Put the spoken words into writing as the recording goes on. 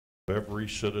every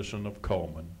citizen of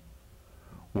Cullman.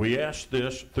 We ask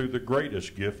this through the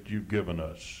greatest gift you've given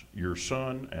us, your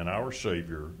Son and our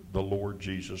Savior, the Lord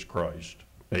Jesus Christ.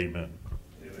 Amen.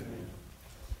 Amen.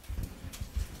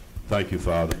 Thank you,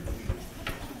 Father.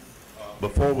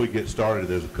 Before we get started,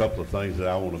 there's a couple of things that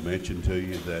I want to mention to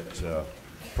you. That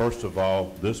first of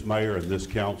all, this mayor and this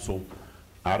council,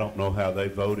 I don't know how they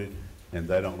voted, and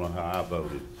they don't know how I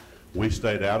voted. We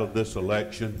stayed out of this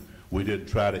election. We didn't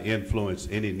try to influence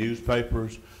any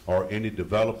newspapers or any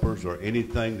developers or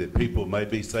anything that people may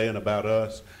be saying about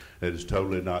us that is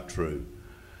totally not true.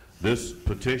 This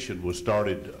petition was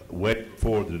started way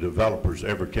before the developers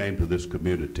ever came to this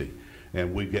community,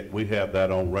 and we have that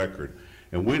on record.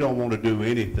 And we don't want to do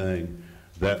anything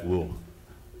that will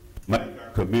make our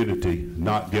community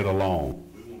not get along.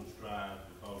 We want to strive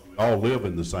because we all live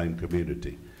in the same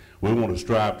community. We want to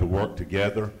strive to work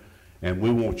together, and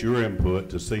we want your input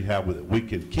to see how we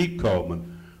can keep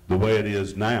Cullman the way it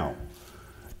is now.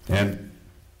 And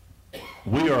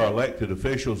we are elected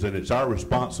officials, and it's our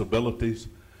responsibilities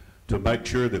to make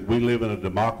sure that we live in a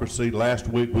democracy. Last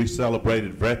week we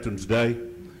celebrated Veterans Day,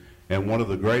 and one of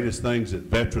the greatest things that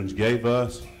veterans gave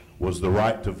us was the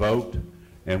right to vote,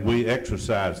 and we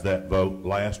exercised that vote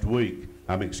last week.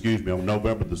 On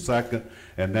November the 2nd,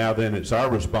 and now then it's our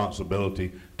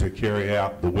responsibility to carry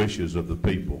out the wishes of the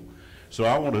people. So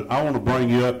I want to bring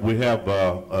you up. We have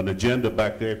an agenda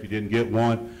back there if you didn't get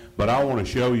one, but I want to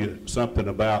show you something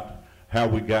about how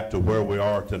we got to where we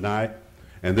are tonight.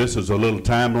 And this is a little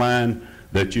timeline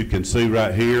that you can see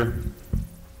right here.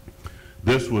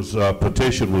 This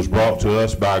petition was brought to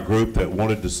us by a group that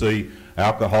wanted to see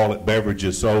alcoholic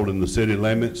beverages sold in the city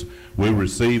limits. We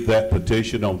received that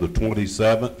petition on the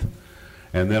 27th,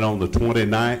 and then on the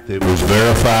 29th it was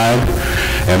verified,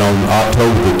 and on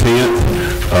October the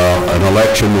 10th an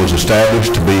election was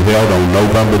established to be held on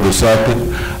November the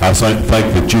 2nd. I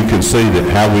think that you can see that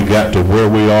how we got to where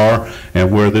we are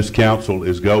and where this council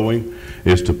is going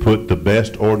is to put the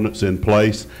best ordinance in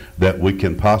place that we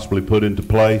can possibly put into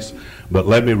place. But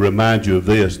let me remind you of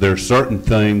this. There are certain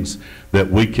things that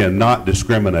we cannot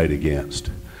discriminate against.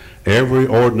 Every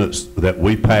ordinance that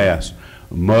we pass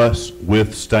must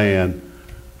withstand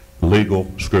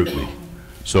legal scrutiny.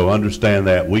 So understand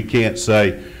that. We can't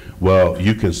say, well,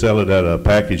 you can sell it at a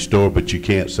package store, but you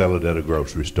can't sell it at a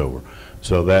grocery store.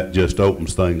 So that just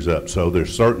opens things up. So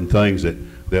there's certain things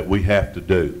that we have to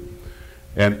do.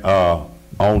 And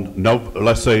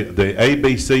let's say the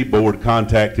ABC board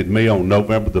contacted me on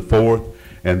November the 4th,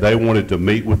 and they wanted to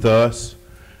meet with us.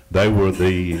 They were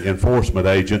the enforcement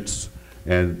agents,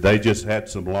 and they just had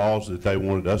some laws that they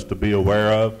wanted us to be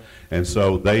aware of. And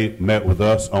so they met with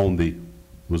us on the,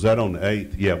 was that on the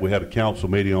 8th? Yeah, we had a council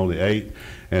meeting on the 8th.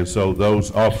 And so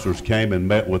those officers came and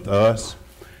met with us.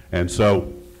 And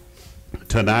so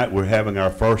tonight we're having our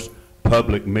first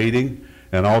public meeting,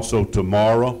 and also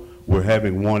tomorrow we're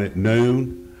having one at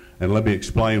noon. And let me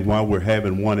explain why we're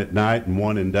having one at night and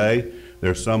one in day.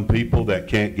 There's some people that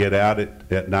can't get out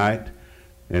at night,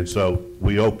 and so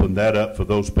we open that up for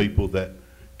those people that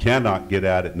cannot get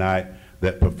out at night,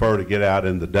 that prefer to get out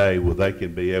in the day, where they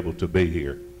can be able to be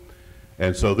here.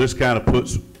 And so this kind of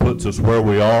puts us where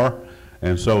we are.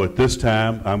 And so at this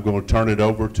time, I'm going to turn it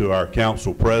over to our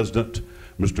council president,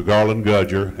 Mr. Garland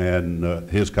Gudger, and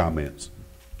his comments.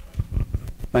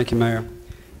 Thank you, Mayor.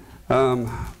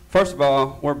 First of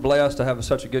all, we're blessed to have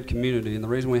such a good community, and the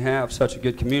reason we have such a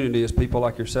good community is people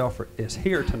like yourself is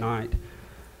here tonight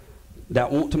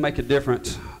that want to make a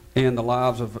difference in the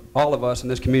lives of all of us in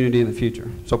this community in the future.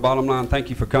 So bottom line, thank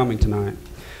you for coming tonight.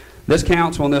 This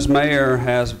council and this mayor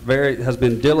has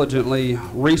been diligently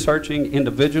researching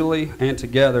individually and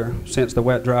together since the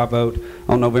wet dry vote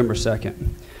on November 2nd.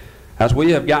 As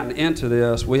we have gotten into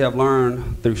this, we have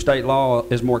learned through state law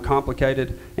is more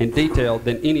complicated and detailed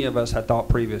than any of us had thought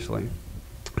previously.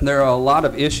 There are a lot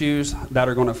of issues that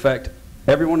are going to affect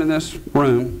everyone in this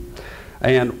room,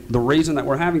 and the reason that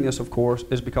we're having this, of course,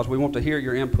 is because we want to hear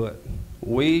your input.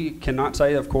 We cannot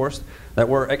say, of course, that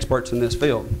we're experts in this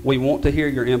field. We want to hear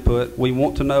your input. We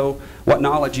want to know what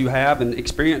knowledge you have and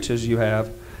experiences you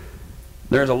have.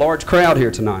 There's a large crowd here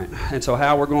tonight, and so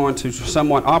how we're going to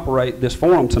somewhat operate this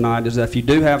forum tonight is that if you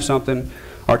do have something,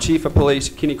 our chief of police,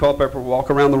 Kenny Culpepper, will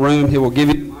walk around the room. He will give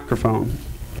you the microphone.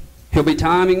 He'll be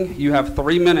timing. You have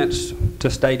 3 minutes to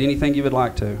state anything you would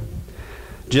like to.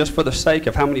 Just for the sake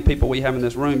of how many people we have in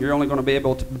this room, you're only going to be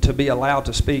able to be allowed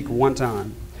to speak one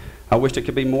time. I wish it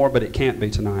could be more, but it can't be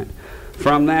tonight.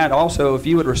 From that, also, if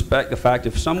you would respect the fact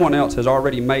if someone else has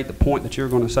already made the point that you're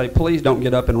going to say, please don't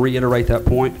get up and reiterate that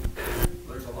point.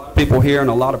 People here and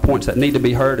a lot of points that need to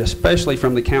be heard, especially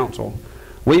from the council.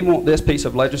 We want this piece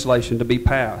of legislation to be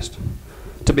passed,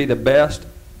 to be the best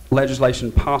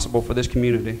legislation possible for this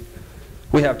community.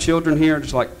 We have children here,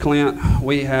 just like Clint.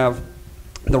 We have,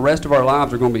 the rest of our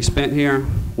lives are going to be spent here.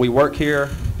 We work here,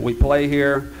 we play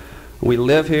here, we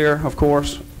live here, of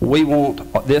course. We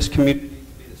want this community to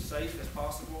be as safe as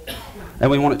possible,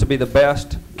 and we want it to be the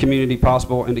best community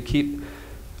possible and to keep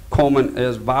Cullman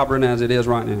as vibrant as it is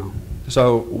right now.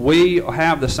 So we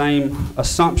have the same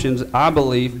assumptions, I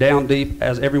believe, down deep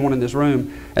as everyone in this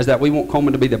room, as that we want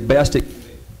Cullman to be the best it can be.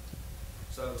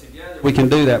 So together we can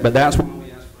do that, but that's why we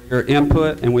ask for your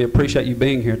input, and we appreciate you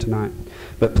being here tonight.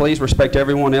 But please respect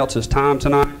everyone else's time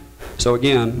tonight. So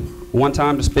again, one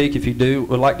time to speak if you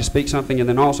would like to speak something, and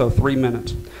then also 3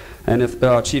 minutes. And if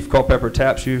Chief Culpepper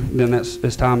taps you, then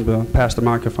it's time to pass the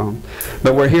microphone.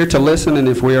 But we're here to listen, and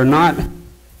if we are not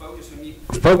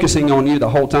focusing on you the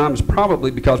whole time, it's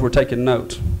probably because we're taking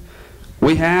notes.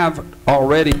 We have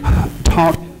already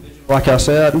talked, like I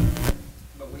said,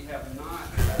 but we have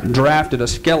not drafted a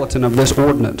skeleton of this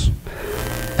ordinance.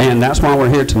 And that's why we're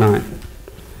here tonight.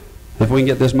 If we can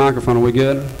get this microphone, are we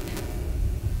good?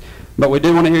 But we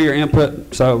do want to hear your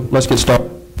input, so let's get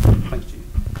started. Thanks, Chief.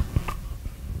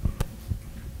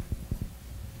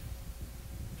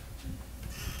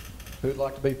 Who'd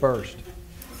like to be first?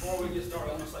 Before we get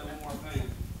started, I want to say one more thing.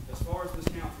 As far as this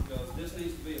council goes, this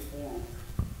needs to be a forum.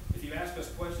 If you ask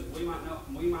us questions, we might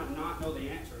not know the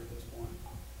answer at this point.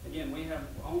 Again, we have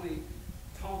only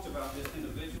talked about this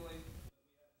individually.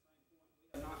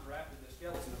 We have not drafted the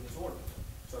skeleton of this ordinance.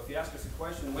 So if you ask us a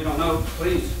question and we don't know,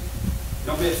 please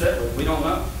don't be upset with it. We don't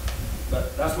know.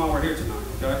 But that's why we're here tonight,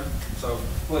 okay? So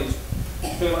please,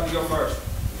 who would like to go first?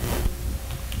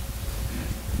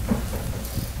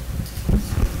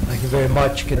 Thank you very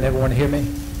much. Can everyone hear me?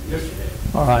 Yes, you can.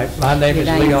 All right. My name is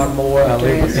Your name, Leon Moore. I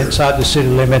live address. inside the city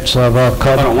limits of Hold on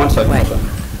Cullman. one second. Wait.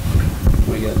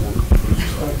 We get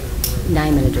one.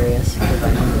 Name and address.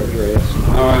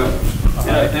 All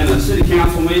right. In a city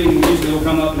council meeting, usually we'll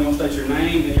come up and we'll state your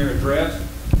name and your address.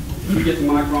 If you get the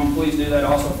microphone, please do that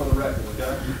also for the record,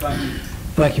 okay? Thank you.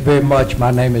 Thank you very much.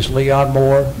 My name is Leon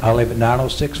Moore. I live at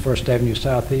 906 First Avenue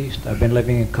Southeast. I've been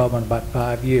living in Cullman about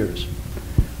 5 years.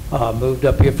 Moved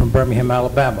up here from Birmingham,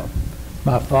 Alabama.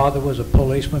 My father was a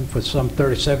policeman for some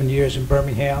 37 years in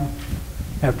Birmingham.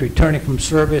 After returning from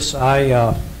service,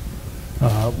 I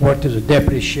worked as a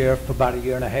deputy sheriff for about 1.5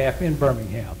 years in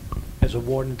Birmingham as a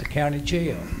warden at the county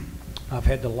jail. I've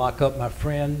had to lock up my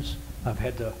friends. I've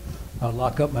had to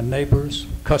lock up my neighbors,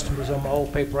 customers on my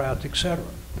old paper routes, etc.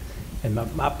 And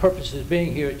my purpose in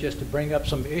being here is just to bring up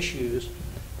some issues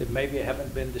that maybe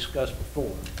haven't been discussed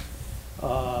before.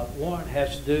 One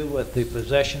has to do with the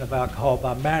possession of alcohol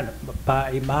by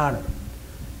a minor.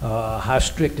 How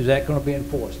strict is that going to be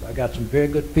enforced? I got some very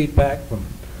good feedback from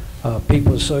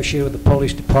people associated with the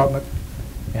police department,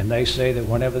 and they say that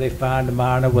whenever they find a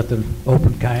minor with an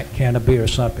open can of beer or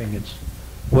something, it's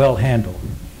well handled.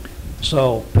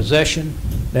 So possession,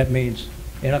 that means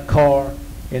in a car,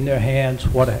 in their hands,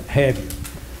 what have you.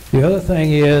 The other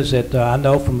thing is that I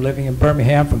know from living in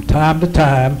Birmingham from time to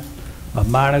time,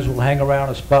 minors will hang around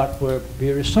a spot where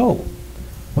beer is sold.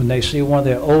 When they see one of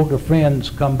their older friends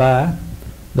come by,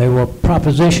 they will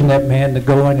proposition that man to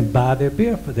go in and buy their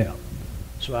beer for them.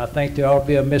 So I think there ought to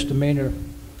be a misdemeanor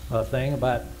thing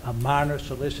about a minor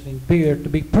soliciting beer to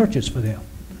be purchased for them.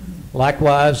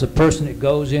 Likewise, the person that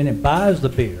goes in and buys the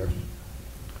beer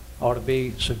ought to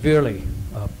be severely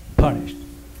punished.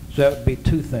 So that would be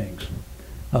two things.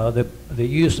 The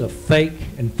use of fake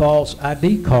and false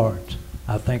ID cards,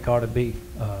 I think, ought to be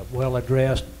well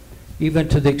addressed, even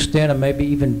to the extent of maybe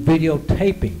even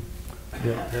videotaping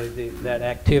that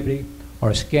activity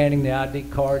or scanning the ID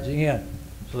cards in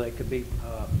so they could be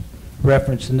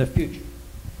referenced in the future.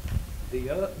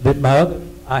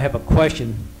 I have a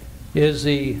question. Is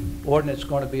the ordinance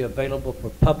going to be available for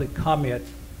public comment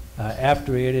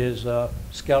after it is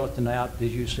skeleton out,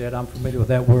 as you said? I'm familiar with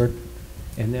that word.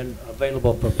 And then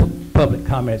available for public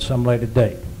comment at some later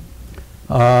date.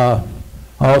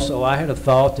 Also, I had a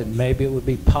thought that maybe it would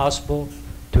be possible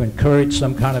to encourage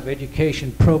some kind of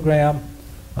education program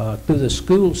through the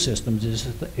school systems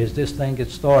as this thing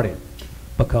gets started.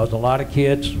 Because a lot of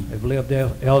kids have lived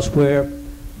elsewhere.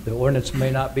 The ordinance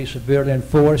may not be severely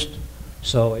enforced.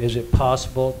 So is it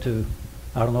possible to,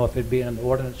 I don't know if it'd be an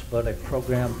ordinance, but a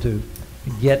program to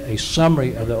get a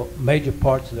summary of the major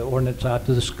parts of the ordinance out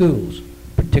to the schools,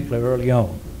 particularly early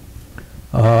on.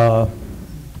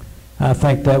 I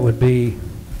think that would be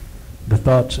the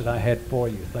thoughts that I had for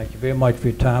you. Thank you very much for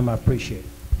your time. I appreciate it.